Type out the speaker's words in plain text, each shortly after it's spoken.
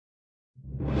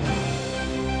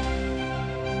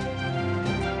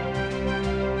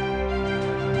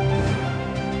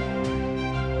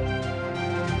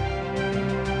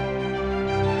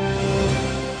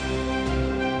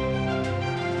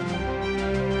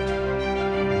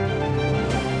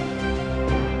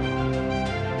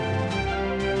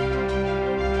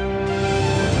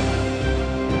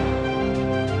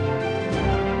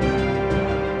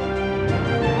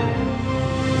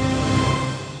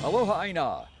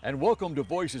Maina, and welcome to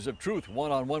Voices of Truth,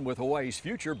 one-on-one with Hawaii's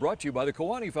future, brought to you by the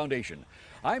Kiwani Foundation.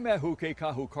 I'm Ahu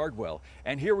Kahu Cardwell,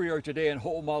 and here we are today in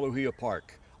Ho'omaluhia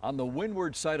Park on the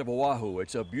windward side of Oahu.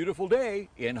 It's a beautiful day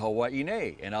in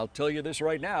Hawaii, and I'll tell you this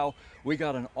right now, we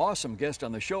got an awesome guest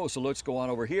on the show, so let's go on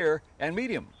over here and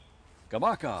meet him.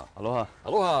 Kamaka. Aloha.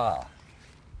 Aloha.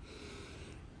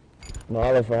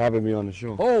 Mahalo for having me on the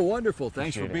show. Oh, wonderful.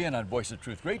 Thanks Appreciate for being on Voice of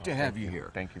Truth. Great to have you here.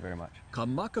 Thank you very much.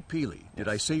 Kamaka Pili. Did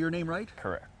I say your name right?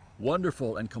 Correct.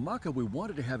 Wonderful. And Kamaka, we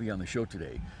wanted to have you on the show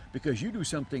today because you do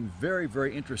something very,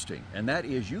 very interesting, and that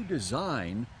is you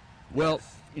design, well,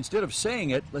 instead of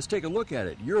saying it, let's take a look at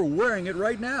it. You're wearing it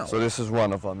right now. So this is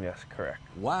one of them, yes, correct.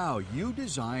 Wow, you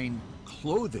design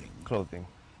clothing. Clothing.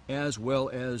 As well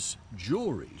as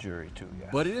jewelry. Jewelry too, yes.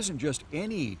 But it isn't just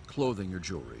any clothing or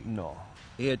jewelry. No.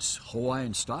 It's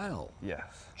Hawaiian style. Yes.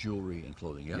 Jewelry and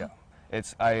clothing, yeah? Yeah.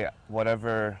 It's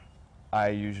whatever I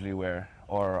usually wear,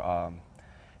 or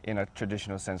in a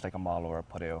traditional sense like a malo or a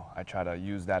pareo, I try to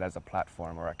use that as a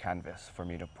platform or a canvas for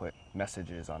me to put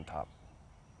messages on top.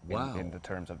 Wow. In the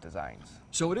terms of designs.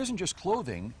 So it isn't just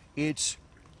clothing, it's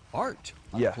art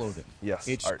on Yes. clothing. Yes.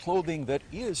 It's art. clothing that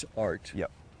is art. Yep.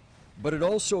 But it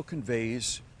also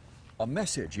conveys a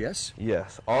message, yes?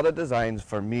 Yes. All the designs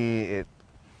for me,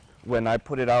 when I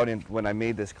put it out and when I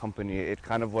made this company, it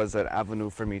kind of was an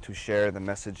avenue for me to share the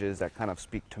messages that kind of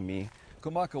speak to me.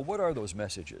 Kamaka, what are those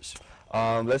messages?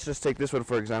 Let's just take this one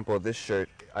for example, this shirt.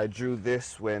 I drew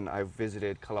this when I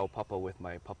visited Kalaupapa with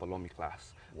my Papa Lomi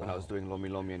class. When I was doing Lomi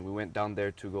Lomi, and we went down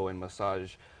there to go and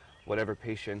massage whatever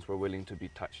patients were willing to be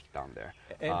touched down there.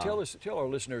 And tell our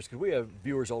listeners, because we have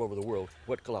viewers all over the world,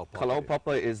 what Kalaupapa is.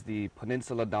 Kalaupapa is the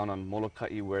peninsula down on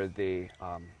Molokai where they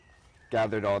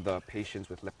gathered all the patients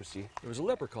with leprosy. It was a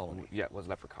leper colony. Yeah, it was a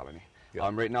leper colony. Yeah.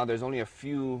 Right now there's only a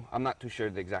few, I'm not too sure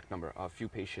the exact number, a few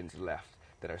patients left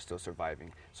that are still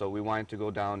surviving. So we wanted to go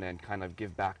down and kind of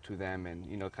give back to them and,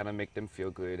 you know, kind of make them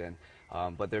feel good. And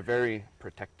but they're very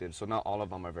protective, so not all of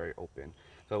them are very open.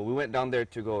 So we went down there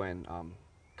to go and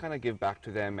kind of give back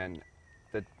to them. And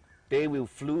the day we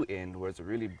flew in was a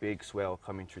really big swell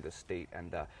coming through the state,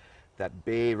 and that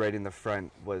bay right in the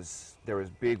front there was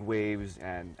big waves,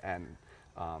 and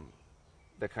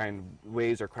the kind of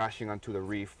waves are crashing onto the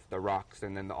reef, the rocks,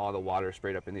 and then all the water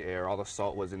sprayed up in the air. All the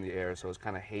salt was in the air, so it was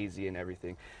kind of hazy and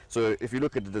everything. So if you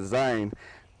look at the design,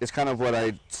 it's kind of what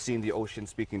I'd seen the ocean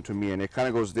speaking to me, and it kind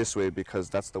of goes this way because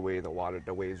that's the way the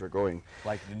waves are going.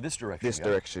 Like in this direction? This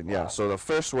direction, yeah. Wow. So the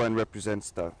first one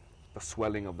represents the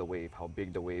swelling of the wave, how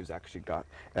big the waves actually got.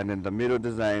 And then the middle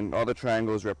design, all the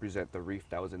triangles represent the reef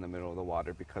that was in the middle of the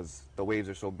water because the waves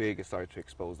are so big it started to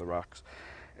expose the rocks.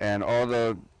 And all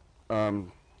the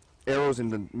arrows in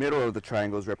the middle of the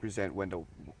triangles represent when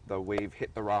the wave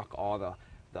hit the rock, all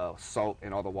the salt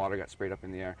and all the water got sprayed up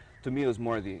in the air. To me, it was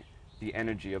more the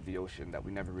energy of the ocean that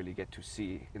we never really get to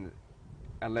see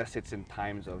unless it's in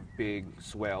times of big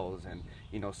swells and,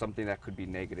 you know, something that could be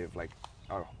negative, like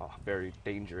a very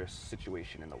dangerous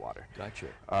situation in the water. Gotcha.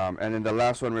 And then the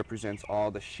last one represents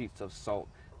all the sheets of salt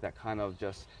that kind of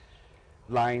just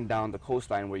lying down the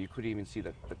coastline where you couldn't even see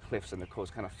the cliffs and the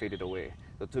coast kind of faded away.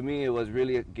 So to me, it was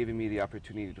really giving me the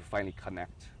opportunity to finally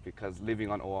connect, because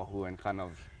living on Oahu and kind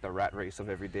of the rat race of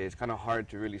every day, it's kind of hard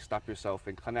to really stop yourself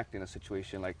and connect in a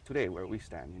situation like today where we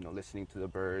stand, you know, listening to the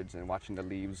birds and watching the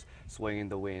leaves swaying in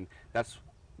the wind. That's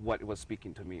what was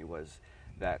speaking to me, was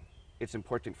that it's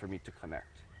important for me to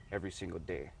connect every single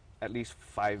day, at least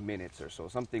 5 minutes or so,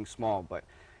 something small. But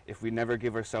if we never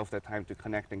give ourselves that time to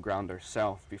connect and ground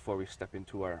ourselves before we step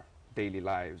into our daily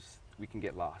lives, we can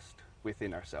get lost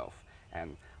within ourselves,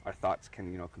 and our thoughts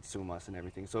can, you know, consume us and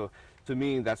everything. So to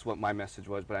me, that's what my message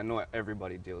was, but I know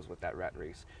everybody deals with that rat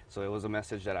race. So it was a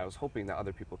message that I was hoping that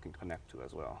other people can connect to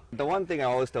as well. The one thing I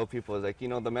always tell people is, like, you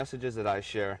know, the messages that I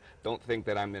share, don't think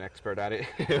that I'm an expert at it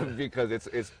because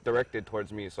it's directed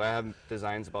towards me. So I have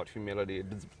designs about humility,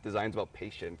 designs about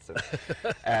patience.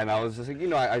 And I was just like, you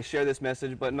know, I share this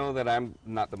message, but know that I'm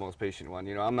not the most patient one.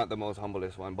 You know, I'm not the most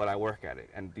humblest one, but I work at it.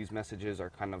 And these messages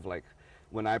are kind of like,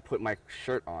 when I put my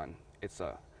shirt on, it's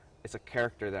a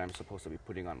character that I'm supposed to be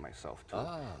putting on myself too.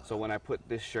 So when I put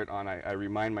this shirt on, I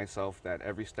remind myself that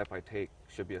every step I take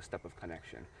should be a step of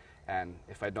connection. And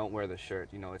if I don't wear the shirt,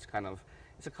 you know, it's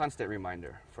a constant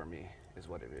reminder for me, is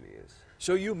what it really is.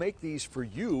 So you make these for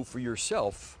you, for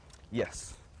yourself.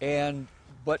 Yes.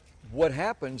 But what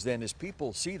happens then is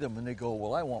people see them and they go,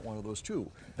 well, I want one of those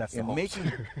too. That's and the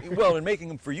making well, and making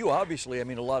them for you, obviously. I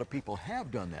mean, a lot of people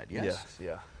have done that. Yes. Yes.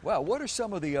 Yeah. Wow. What are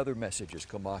some of the other messages,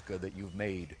 Kamaka, that you've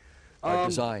made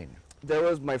design? There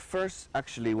was my first,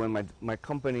 actually, when my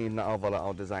company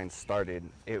Na'avala'au Design started,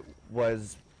 it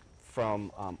was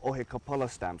from Ohe Kapala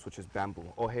stamps, which is bamboo.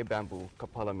 Ohe bamboo,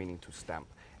 Kapala meaning to stamp.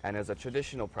 And as a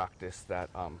traditional practice that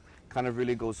kind of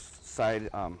really goes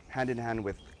hand in hand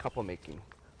with kapa making.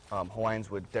 Hawaiians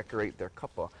would decorate their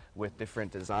kapa with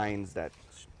different designs that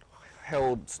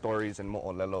held stories and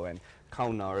mo'olelo and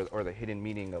kauna, or the hidden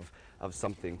meaning of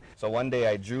something. So one day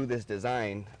I drew this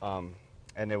design,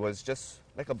 and it was just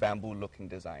like a bamboo looking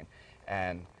design.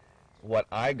 And what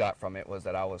I got from it was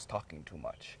that I was talking too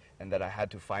much, and that I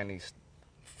had to finally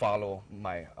follow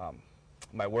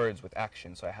my words with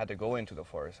action. So I had to go into the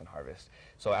forest and harvest.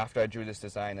 So after I drew this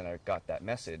design and I got that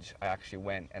message, I actually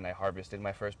went and I harvested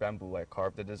my first bamboo. I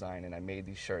carved the design and I made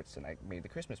these shirts and I made the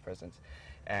Christmas presents.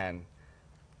 And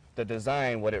the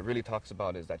design, what it really talks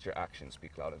about is that your actions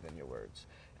speak louder than your words.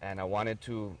 And I wanted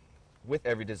to, with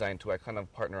every design too, I kind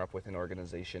of partner up with an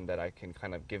organization that I can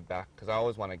kind of give back, because I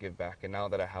always want to give back. And now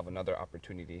that I have another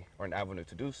opportunity or an avenue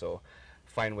to do so,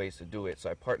 find ways to do it. So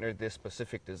I partnered this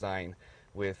specific design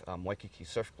with Waikiki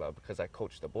Surf Club, because I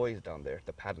coach the boys down there,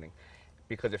 the paddling.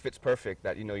 Because if it's perfect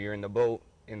that, you know, you're in the boat,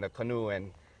 in the canoe,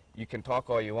 and you can talk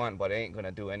all you want, but it ain't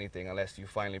gonna do anything unless you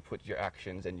finally put your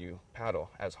actions and you paddle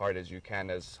as hard as you can,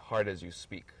 as hard as you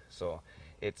speak. So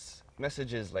it's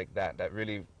messages like that that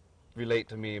really relate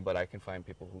to me, but I can find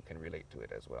people who can relate to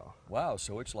it as well. Wow,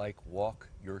 so it's like walk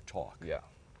your talk. Yeah.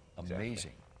 Amazing.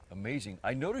 Exactly. Amazing.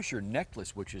 I noticed your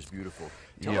necklace, which is beautiful.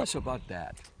 Tell Yep. us about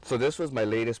that. So this was my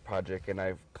latest project, and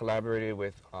I've collaborated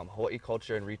with Hawaii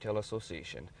Culture and Retail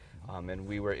Association, and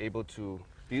we were able to,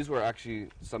 these were actually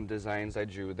some designs I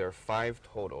drew. There are 5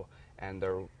 total, and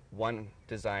they're one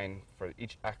design for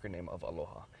each acronym of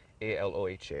Aloha,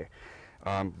 A-L-O-H-A.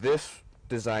 This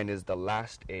design is the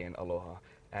last A in Aloha,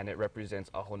 and it represents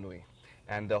Ahonui.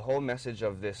 And the whole message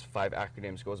of this 5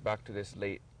 acronyms goes back to this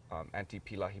late Auntie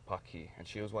Pilahi Paki, and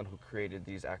she was one who created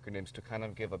these acronyms to kind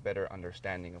of give a better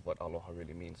understanding of what aloha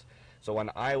really means. So when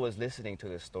I was listening to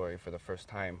this story for the first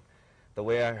time, the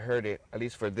way I heard it, at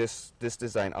least for this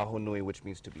design, Ahonui, which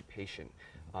means to be patient,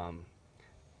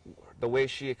 the way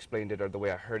she explained it, or the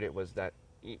way I heard it, was that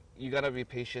you gotta be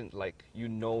patient, like you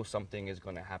know something is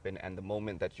gonna happen, and the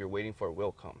moment that you're waiting for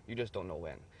will come. You just don't know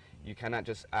when. You cannot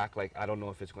just act like, I don't know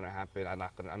if it's gonna happen,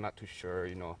 I'm not too sure,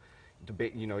 you know.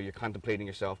 Debate, you know, you're contemplating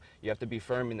yourself. You have to be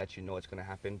firm in that you know it's going to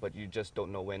happen, but you just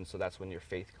don't know when, so that's when your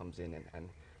faith comes in and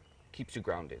keeps you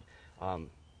grounded.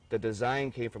 The design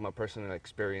came from a personal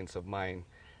experience of mine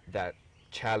that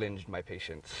challenged my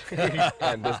patience,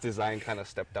 and this design kind of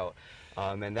stepped out.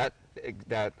 And that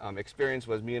experience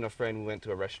was me and a friend, we went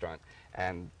to a restaurant,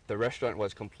 and the restaurant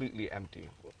was completely empty,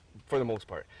 for the most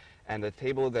part. And the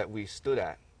table that we stood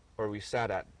at, or we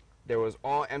sat at, there was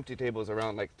all empty tables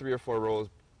around, like 3 or 4 rows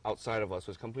outside of us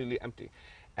was completely empty.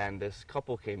 And this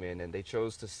couple came in and they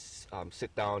chose to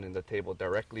sit down in the table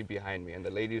directly behind me, and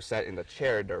the lady who sat in the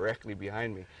chair directly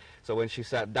behind me. So when she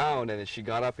sat down and then she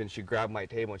got up and she grabbed my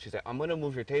table and she said, I'm gonna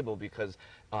move your table because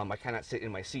I cannot sit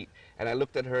in my seat. And I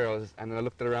looked at her and I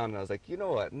looked around and I was like, you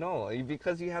know what, no,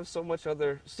 because you have so much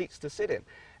other seats to sit in.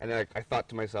 And then I thought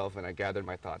to myself, and I gathered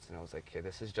my thoughts, and I was like, okay,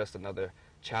 this is just another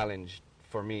challenge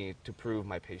for me to prove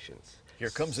my patience. Here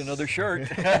comes another shirt.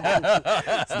 So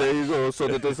there you go. So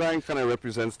the design kind of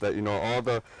represents that, you know, all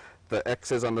the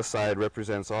X's on the side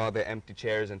represents all the empty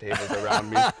chairs and tables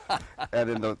around me. And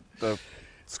then the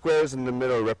squares in the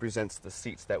middle represents the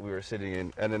seats that we were sitting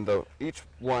in. And then each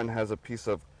one has a piece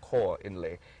of koa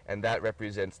inlay, and that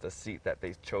represents the seat that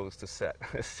they chose to sit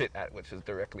at, which is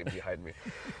directly behind me.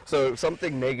 So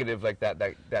something negative like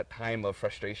that time of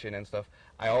frustration and stuff,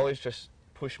 I always just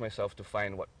push myself to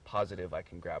find what positive I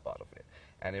can grab out of it.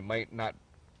 And it might not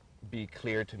be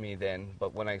clear to me then,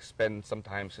 but when I spend some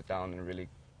time, sit down and really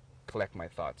collect my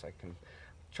thoughts, I can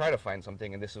try to find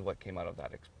something, and this is what came out of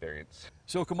that experience.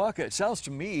 So Kamaka, it sounds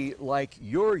to me like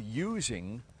you're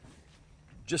using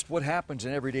just what happens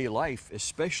in everyday life,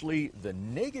 especially the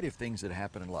negative things that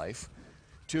happen in life,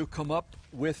 to come up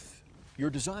with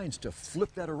your designs to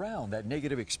flip that around, that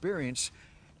negative experience,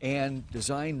 and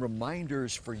design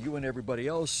reminders for you and everybody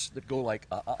else that go like,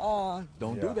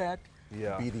 don't do that.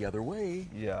 Yeah. Be the other way.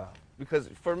 Yeah, because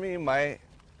for me, my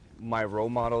role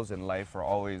models in life are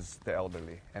always the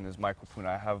elderly. And as my kupuna,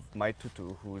 I have my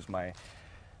tutu, who's my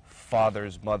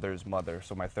father's mother's mother,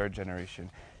 so my 3rd generation.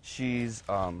 She's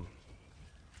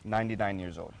 99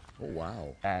 years old. Oh,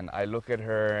 wow. And I look at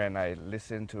her and I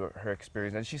listen to her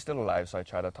experience, and she's still alive, so I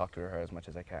try to talk to her as much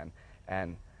as I can.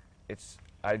 And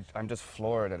I'm just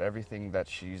floored at everything that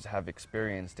she's have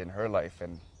experienced in her life,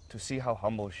 and to see how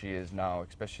humble she is now,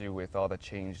 especially with all the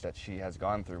change that she has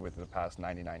gone through with the past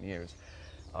 99 years.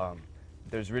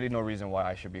 There's really no reason why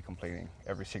I should be complaining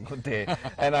every single day.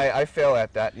 And I fail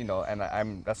at that, you know,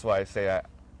 and that's why I say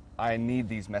I need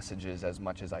these messages as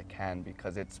much as I can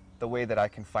because it's the way that I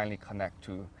can finally connect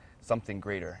to something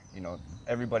greater. You know,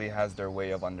 everybody has their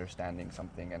way of understanding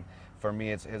something, and for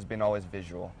me, it has been always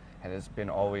visual, and it's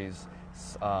been always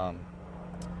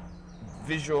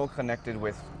visual connected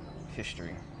with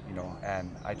history. You know,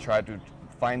 and I try to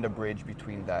find a bridge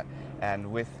between that,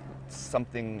 and with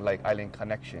something like Island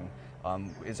Connection,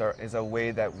 is a way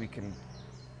that we can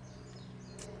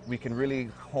really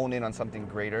hone in on something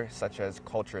greater, such as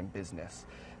culture and business,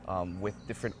 with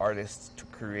different artists to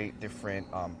create different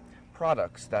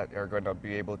products that are going to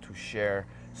be able to share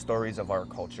stories of our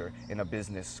culture in a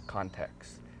business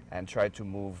context and try to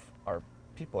move our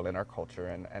people and our culture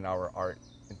and our art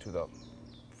into the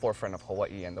forefront of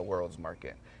Hawaii and the world's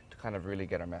market to kind of really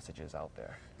get our messages out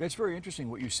there. That's very interesting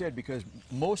what you said, because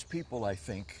most people, I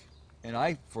think, and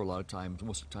I, for a lot of times,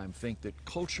 most of the time, think that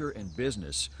culture and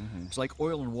business is like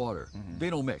oil and water. They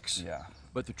don't mix. Yeah.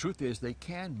 But the truth is they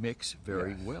can mix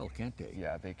very well, can't they?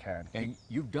 Yeah, they can. And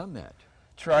you've done that.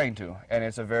 Trying to, and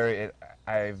it's a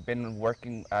I've been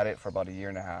working at it for about a year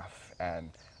and a half, and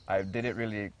I didn't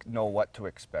really know what to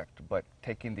expect, but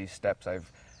taking these steps,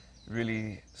 I've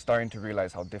really starting to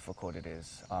realize how difficult it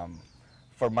is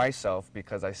for myself,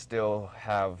 because I still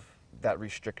have that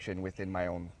restriction within my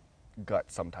own gut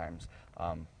sometimes,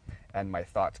 and my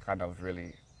thoughts kind of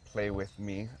really play with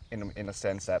me in a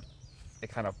sense that it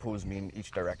kind of pulls me in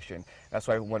each direction. That's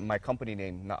why when my company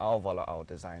name, Na'au Wala'au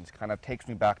Designs, kind of takes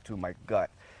me back to my gut.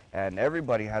 And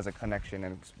everybody has a connection,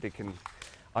 and they can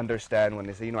understand when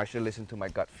they say, you know, I should listen to my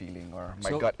gut feeling or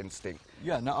my gut instinct.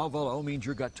 Yeah, Na'au Wala'au means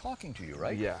your gut talking to you,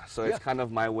 right? Yeah, so it's kind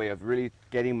of my way of really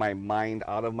getting my mind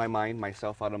out of my mind,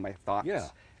 myself out of my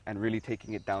thoughts, and really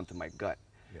taking it down to my gut.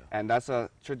 Yeah. And that's a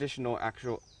traditional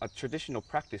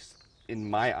practice in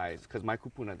my eyes, because my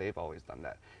kupuna, they've always done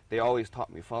that. They always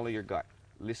taught me, follow your gut,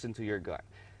 listen to your gut.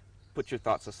 Put your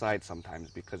thoughts aside sometimes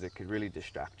because it could really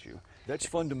distract you. That's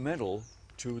fundamental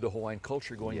to the Hawaiian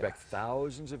culture going back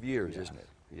thousands of years, isn't it?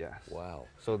 Yes. Wow.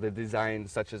 So the design,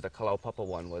 such as the Kalaupapa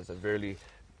one, was a really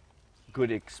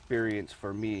good experience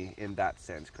for me in that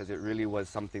sense, because it really was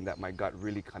something that my gut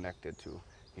really connected to,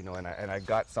 you know, and I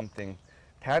got something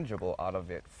tangible out of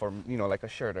it, for, you know, like a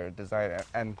shirt or a design,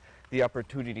 and the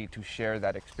opportunity to share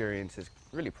that experience is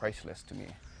really priceless to me.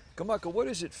 Kamaka, what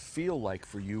does it feel like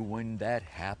for you when that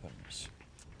happens?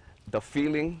 The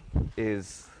feeling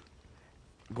is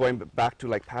going back to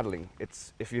like paddling.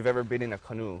 It's, if you've ever been in a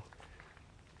canoe,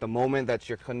 the moment that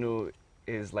your canoe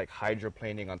is like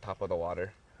hydroplaning on top of the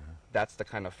water, that's the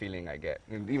kind of feeling I get.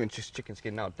 And even just chicken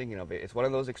skin now, thinking of it, it's one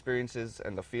of those experiences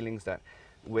and the feelings that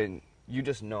when you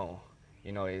just know,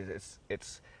 you know,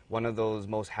 it's one of those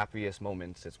most happiest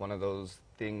moments. It's one of those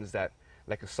things that,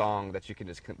 like a song that you can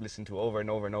just listen to over and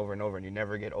over and over and over, and you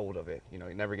never get old of it. You know,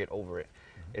 you never get over it.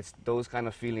 It's those kind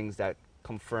of feelings that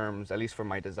confirms, at least for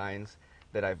my designs,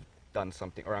 that I've done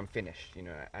something or I'm finished. You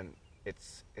know, and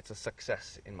it's a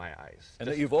success in my eyes. And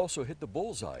that you've also hit the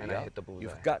bullseye. And I hit the bullseye.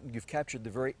 You've captured the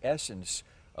very essence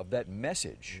of that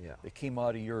message that came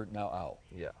out of your Na'au.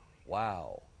 Yeah.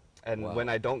 Wow. And when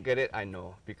I don't get it, I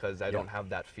know, because I don't have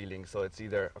that feeling. So it's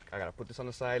either, I gotta put this on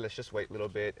the side, let's just wait a little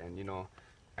bit, and you know,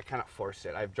 I cannot force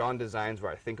it. I've drawn designs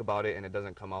where I think about it and it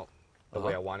doesn't come out the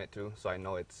way I want it to, so I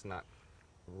know it's not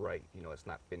right, you know, it's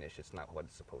not finished, it's not what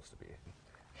it's supposed to be.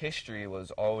 History was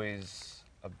always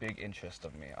a big interest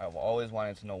of me. I've always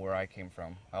wanted to know where I came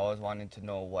from. I always wanted to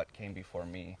know what came before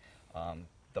me.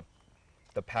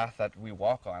 The path that we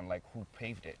walk on, like who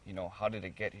paved it, you know, how did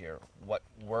it get here, what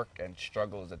work and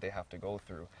struggles that they have to go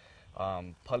through.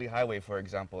 Pali Highway, for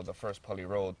example, the first Pali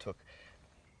Road took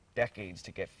decades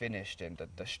to get finished, and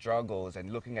the struggles,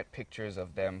 and looking at pictures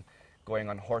of them going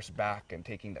on horseback and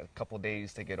taking a couple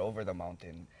days to get over the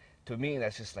mountain. To me,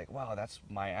 that's just like, wow, that's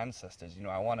my ancestors. You know,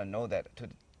 I want to know that.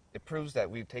 It proves that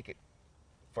we take it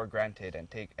for granted and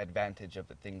take advantage of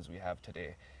the things we have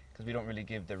today, because we don't really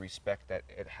give the respect that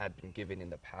it had been given in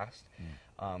the past.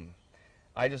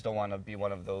 I just don't want to be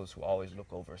one of those who always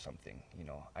look over something. You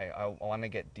know, I want to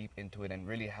get deep into it and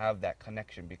really have that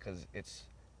connection, because it's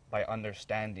by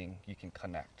understanding you can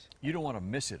connect. You don't want to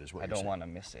miss it, is what you're saying. I don't want to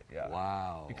miss it, yeah.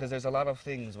 Wow. Because there's a lot of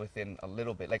things within a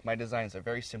little bit. Like my designs are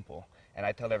very simple, and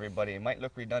I tell everybody it might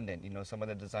look redundant. You know, some of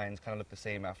the designs kind of look the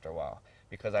same after a while,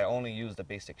 because I only use the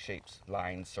basic shapes,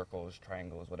 lines, circles,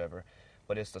 triangles, whatever.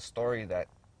 But it's the story that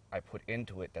I put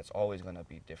into it that's always going to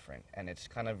be different. And it's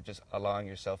kind of just allowing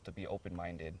yourself to be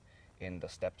open-minded in the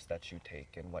steps that you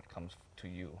take and what comes to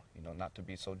you, you know, not to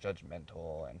be so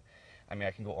judgmental. And I mean,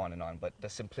 I can go on and on, but the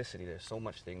simplicity, there's so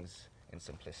much things in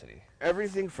simplicity.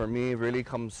 Everything for me really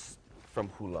comes from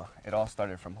hula. It all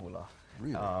started from hula.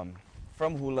 Really?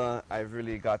 From hula, I've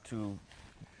really got to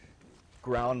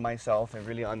ground myself and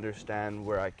really understand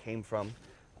where I came from,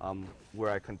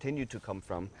 where I continue to come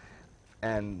from.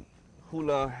 And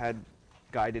hula had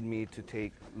guided me to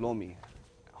take lomi,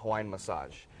 Hawaiian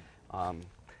massage.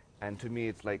 And to me,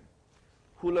 it's like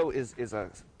hula is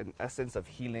an essence of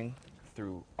healing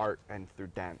through art and through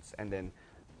dance. And then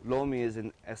lomi is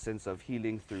an essence of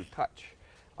healing through touch.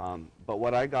 But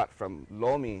what I got from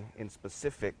lomi in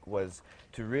specific was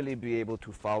to really be able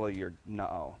to follow your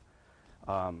na'au.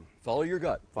 Follow your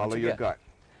gut. Follow your gut.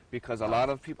 Because a lot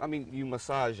of people, I mean, you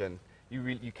massage and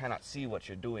you cannot see what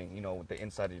you're doing, you know, with the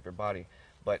inside of your body.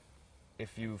 But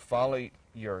if you follow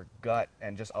your gut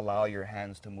and just allow your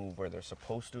hands to move where they're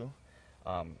supposed to,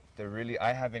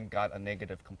 I haven't got a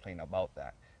negative complaint about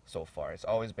that so far. It's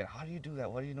always been, how do you do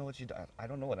that? What do you know what you do? I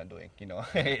don't know what I'm doing, you know.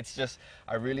 It's just,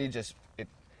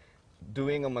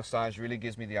 doing a massage really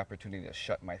gives me the opportunity to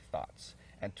shut my thoughts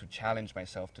and to challenge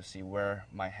myself to see where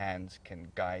my hands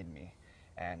can guide me.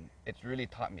 And it's really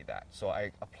taught me that. So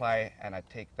I apply and I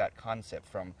take that concept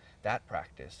from that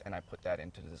practice and I put that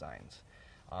into designs.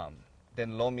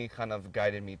 Then Lomi kind of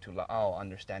guided me to La'au,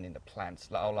 understanding the plants.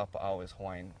 La'au Lapa'au is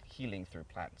Hawaiian healing through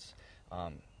plants.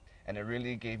 And it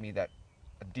really gave me a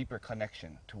deeper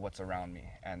connection to what's around me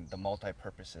and the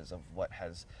multi-purposes of what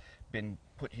has been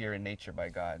put here in nature by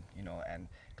God, you know, and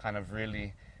kind of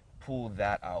really pull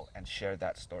that out and share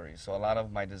that story. So a lot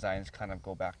of my designs kind of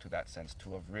go back to that sense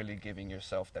too, of really giving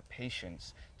yourself the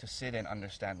patience to sit and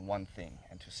understand one thing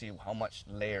and to see how much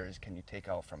layers can you take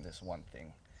out from this one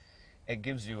thing. It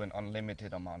gives you an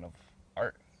unlimited amount of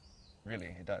art.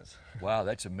 Really, it does. Wow,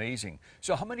 that's amazing.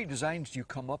 So how many designs do you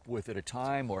come up with at a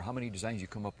time, or how many designs you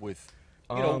come up with,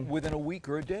 you know, within a week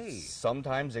or a day?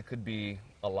 Sometimes it could be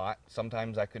a lot.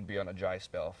 Sometimes I could be on a dry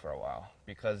spell for a while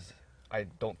because I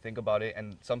don't think about it.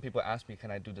 And some people ask me, can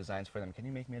I do designs for them? Can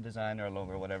you make me a design or a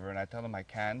logo or whatever? And I tell them I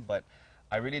can, but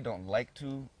I really don't like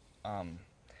to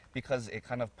because it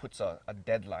kind of puts a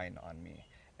deadline on me.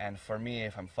 And for me,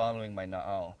 if I'm following my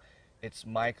na'au, it's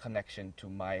my connection to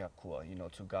my akua, you know,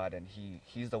 to God, and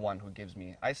He's the one who gives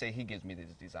me, I say He gives me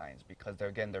these designs because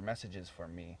they're messages for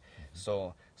me.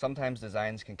 So sometimes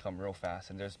designs can come real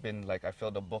fast, and there's been, like, I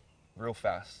filled a book real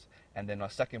fast, and then my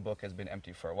second book has been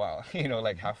empty for a while, you know,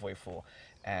 like halfway full.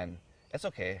 And it's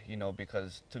okay, you know,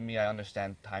 because to me, I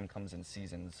understand time comes in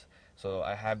seasons. So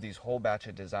I have these whole batch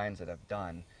of designs that I've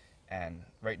done, and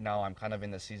right now I'm kind of in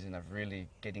the season of really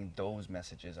getting those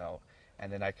messages out.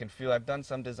 And then I can feel I've done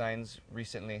some designs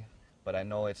recently, but I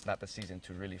know it's not the season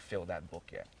to really fill that book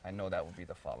yet. I know that will be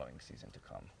the following season to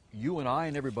come. You and I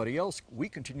and everybody else, we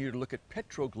continue to look at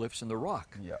petroglyphs in the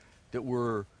rock that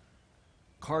were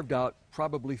carved out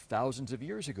probably thousands of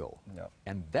years ago.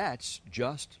 And that's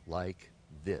just like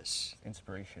this.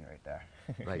 Inspiration right there.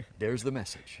 Right, there's the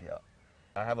message.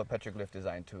 I have a petroglyph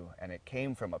design too, and it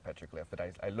came from a petroglyph, but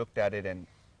I looked at it and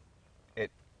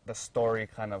the story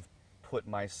kind of put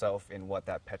myself in what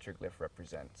that petroglyph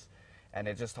represents. And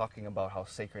it's just talking about how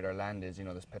sacred our land is. You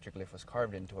know, this petroglyph was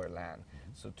carved into our land.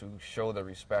 So to show the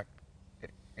respect,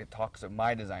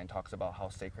 my design talks about how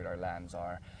sacred our lands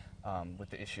are, with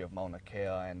the issue of Mauna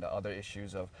Kea and the other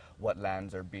issues of what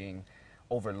lands are being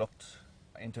overlooked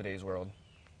in today's world.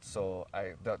 So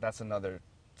that's another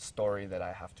story that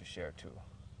I have to share too.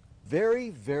 Very,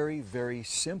 very, very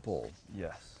simple.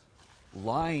 Yes.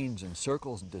 Lines and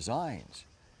circles and designs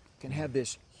can have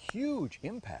this huge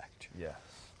impact. Yes.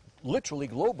 Literally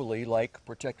globally, like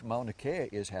Protect Mauna Kea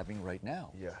is having right now.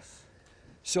 Yes.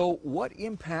 So what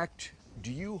impact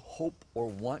do you hope or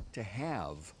want to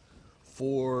have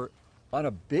on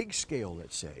a big scale,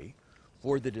 let's say,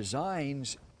 for the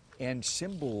designs and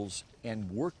symbols and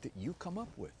work that you come up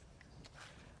with?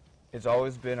 It's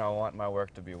always been, I want my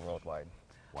work to be worldwide.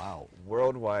 Wow.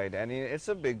 Worldwide, and it's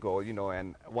a big goal, you know,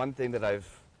 and one thing that I've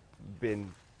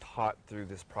been taught through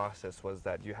this process was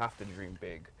that you have to dream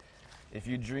big. If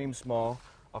you dream small,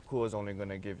 Akua is only going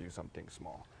to give you something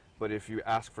small. But if you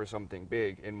ask for something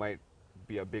big, it might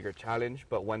be a bigger challenge,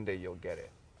 but one day you'll get it.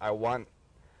 I want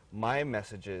my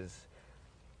messages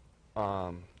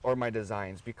or my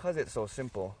designs, because it's so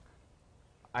simple,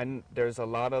 and there's a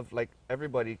lot of, like,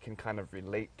 everybody can kind of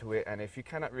relate to it, and if you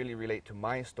cannot really relate to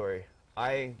my story,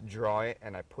 I draw it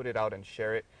and I put it out and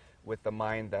share it with the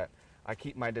mind that I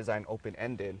keep my design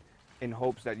open-ended in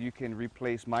hopes that you can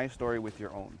replace my story with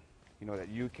your own. You know, that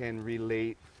you can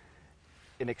relate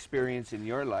an experience in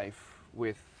your life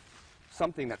with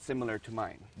something that's similar to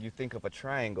mine. You think of a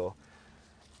triangle.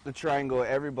 The triangle,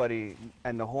 everybody,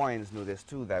 and the Hawaiians knew this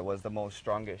too, that was the most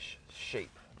strongest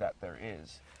shape that there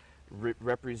is,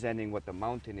 representing what the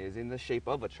mountain is in the shape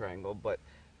of a triangle, but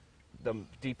the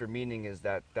deeper meaning is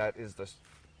that that is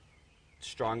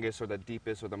strongest or the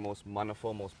deepest or the most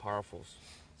maniful, most powerful,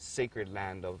 sacred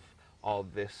land of all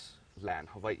this land,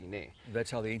 Hawaii ne.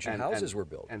 That's how the ancient houses were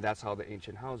built. And that's how the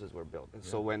ancient houses were built. And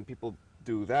so when people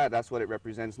do that, that's what it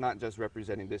represents, not just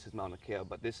representing this is Mauna Kea,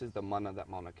 but this is the mana that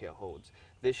Mauna Kea holds.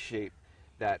 This shape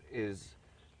that is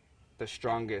the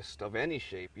strongest of any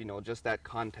shape, you know, just that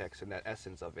context and that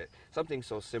essence of it. Something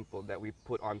so simple that we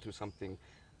put onto something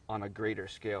on a greater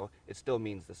scale, it still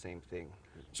means the same thing.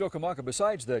 So Kamaka,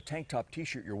 besides the tank top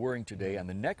t-shirt you're wearing today and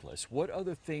the necklace, what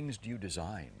other things do you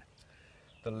design?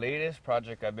 The latest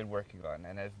project I've been working on,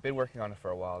 and I've been working on it for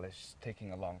a while, it's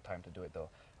taking a long time to do it though,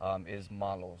 is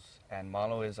malos. And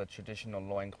malo is a traditional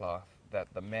loincloth that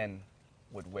the men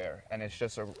would wear. And it's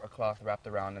just a cloth wrapped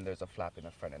around and there's a flap in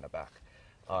the front and the back.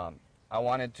 I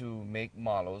wanted to make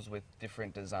malos with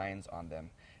different designs on them.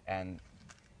 And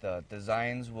the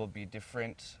designs will be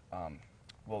different,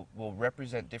 will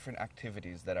represent different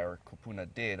activities that our kupuna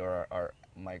did or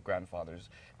my grandfathers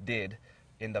did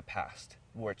in the past,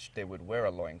 which they would wear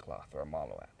a loincloth or a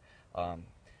malo at.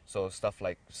 So stuff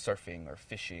like surfing or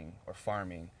fishing or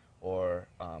farming or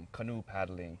canoe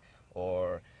paddling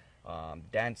or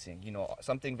dancing, you know,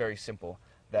 something very simple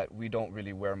that we don't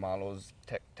really wear malos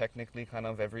technically kind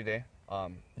of every day.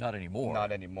 Not anymore.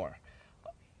 Not anymore.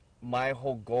 My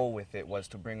whole goal with it was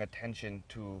to bring attention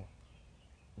to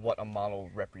what a malo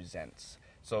represents.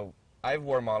 So I've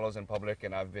worn malos in public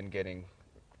and I've been getting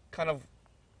kind of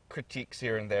critiques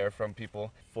here and there from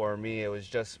people. For me, it was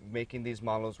just making these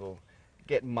malos will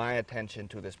get my attention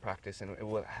to this practice and it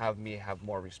will have me have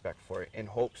more respect for it in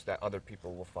hopes that other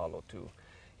people will follow too.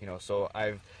 You know, so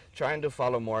I've trying to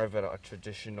follow more of a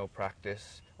traditional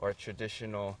practice or a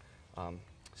traditional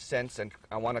sense, and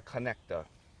I want to connect the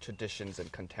traditions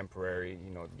and contemporary,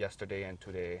 you know, yesterday and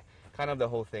today, kind of the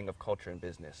whole thing of culture and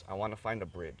business. I want to find a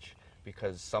bridge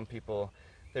because some people,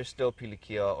 there's still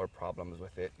pilikia or problems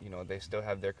with it. You know, they still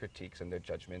have their critiques and their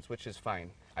judgments, which is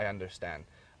fine. I understand.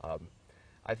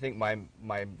 I think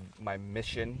my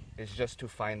mission is just to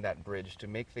find that bridge, to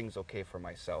make things okay for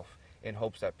myself in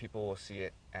hopes that people will see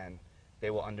it and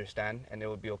they will understand and it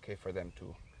will be okay for them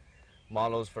too.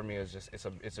 Malos for me is just,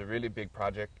 it's a really big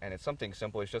project and it's something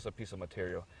simple, it's just a piece of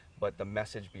material, but the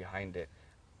message behind it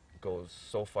goes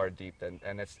so far deep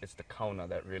and it's the kauna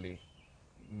that really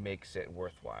makes it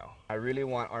worthwhile. I really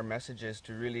want our messages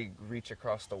to really reach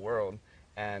across the world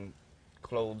and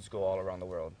clothes go all around the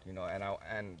world, you know,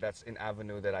 and that's an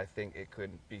avenue that I think it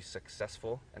could be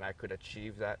successful and I could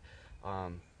achieve that.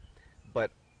 But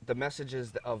the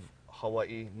messages of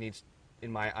Hawaii needs,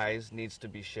 in my eyes, needs to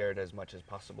be shared as much as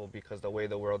possible because the way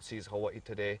the world sees Hawaii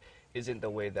today isn't the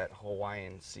way that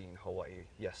Hawaiians seen Hawaii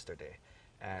yesterday.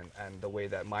 And the way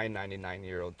that my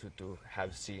 99-year-old tutu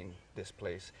have seen this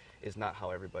place is not how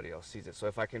everybody else sees it. So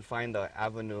if I can find an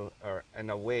avenue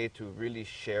and a way to really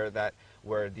share that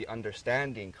where the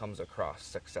understanding comes across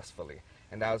successfully.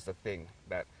 And that was the thing,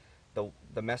 that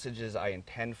the messages I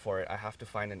intend for it, I have to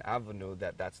find an avenue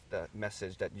that's the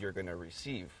message that you're going to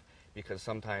receive, because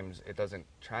sometimes it doesn't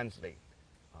translate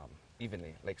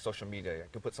evenly. Like social media, I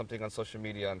could put something on social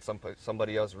media and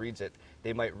somebody else reads it.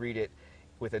 They might read it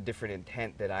with a different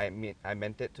intent that I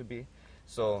meant it to be.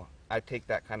 So I take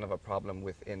that kind of a problem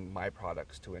within my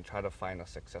products too and try to find a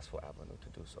successful avenue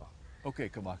to do so. Okay,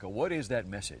 Kamaka, what is that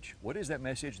message? What is that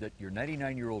message that your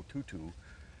 99-year-old tutu,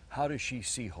 how does she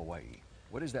see Hawaii?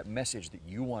 What is that message that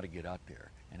you want to get out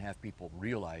there and have people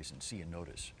realize and see and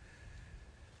notice?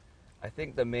 I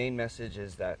think the main message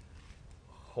is that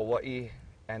Hawaii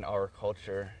and our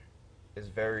culture is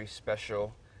very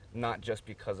special, not just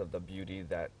because of the beauty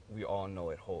that we all know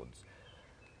it holds,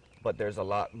 but there's a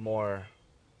lot more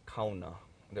kauna,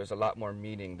 there's a lot more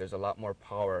meaning, there's a lot more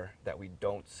power that we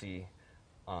don't see,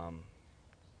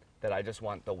 that I just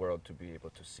want the world to be able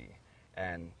to see.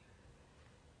 And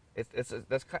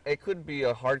it could be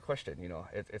a hard question, you know,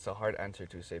 it's a hard answer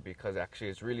to say because actually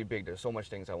it's really big, there's so much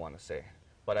things I want to say.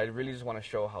 But I really just want to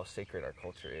show how sacred our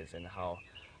culture is and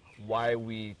why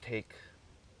we take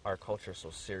our culture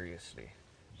so seriously.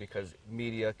 Because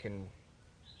media can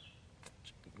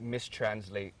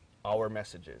mistranslate our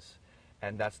messages,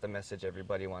 and that's the message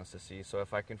everybody wants to see. So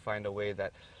if I can find a way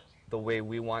that the way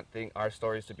we want our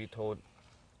stories to be told,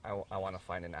 I want to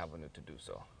find an avenue to do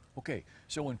so. Okay,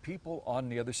 so when people on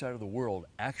the other side of the world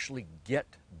actually get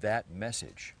that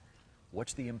message,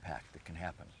 what's the impact that can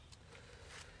happen?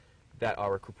 That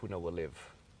our kupuna will live.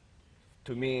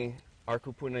 To me, our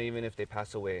kupuna, even if they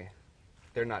pass away,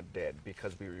 they're not dead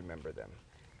because we remember them.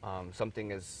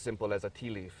 Something as simple as a tea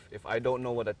leaf. If I don't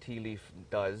know what a tea leaf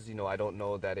does, you know, I don't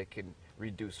know that it can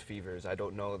reduce fevers, I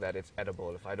don't know that it's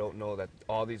edible, if I don't know that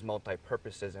all these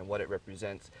multi-purposes and what it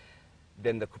represents,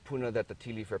 then the kupuna that the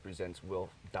tea leaf represents will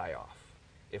die off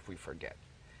if we forget.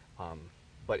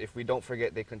 But if we don't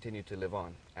forget, they continue to live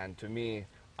on. And to me,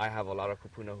 I have a lot of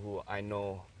kupuna who I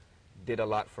know did a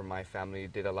lot for my family,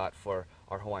 did a lot for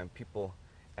our Hawaiian people,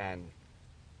 and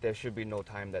there should be no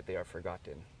time that they are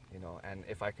forgotten, you know. And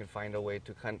if I can find a way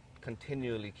to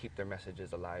continually keep their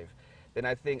messages alive, then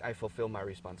I think I fulfill my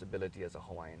responsibility as a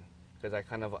Hawaiian. Because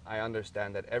I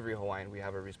understand that every Hawaiian, we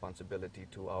have a responsibility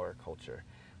to our culture,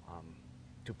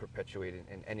 to perpetuate it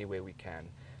in any way we can.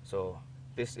 So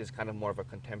this is kind of more of a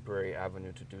contemporary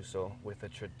avenue to do so with a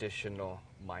traditional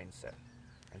mindset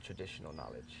and traditional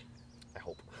knowledge, I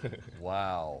hope.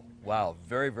 Wow. Wow.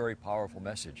 Very, very powerful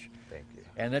message. Thank you.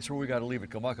 And that's where we got to leave it.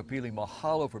 Kamaka Pili,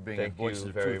 mahalo for being a voice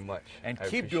of truth. Thank you very much. And I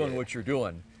keep doing what you're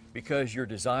doing, because your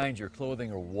designs, your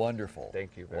clothing are wonderful.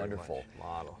 Thank you very wonderful. much.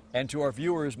 Mahalo. And to our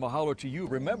viewers, mahalo to you.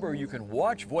 Remember, you can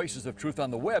watch Voices of Truth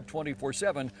on the web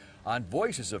 24/7 on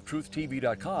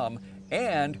voicesoftruth.tv.com,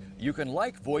 and you can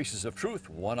like Voices of Truth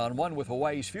one-on-one with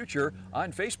Hawaii's Future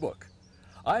on Facebook.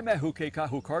 I'm Ehuke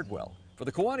Kahu Cardwell for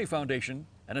the Kiwani Foundation,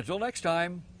 and until next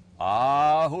time,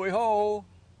 ahui ho!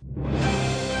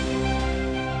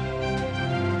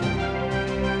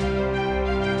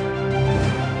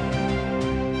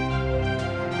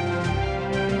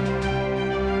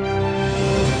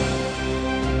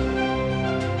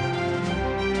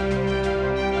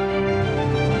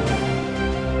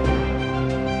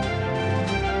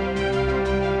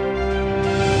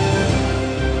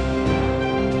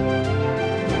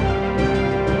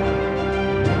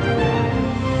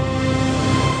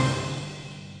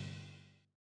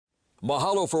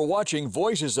 Mahalo for watching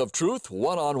Voices of Truth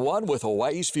one-on-one with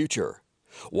Hawaii's Future.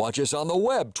 Watch us on the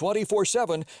web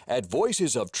 24/7 at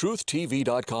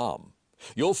voicesoftruth.tv.com.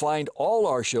 You'll find all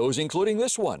our shows, including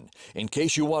this one, in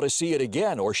case you want to see it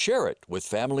again or share it with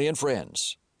family and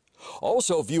friends.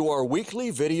 Also view our weekly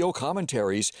video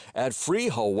commentaries at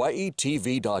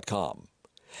freehawaiitv.com.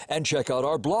 And check out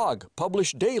our blog,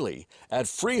 published daily, at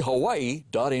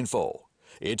freehawaii.info.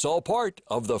 It's all part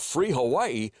of the Free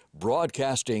Hawaii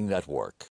Broadcasting Network.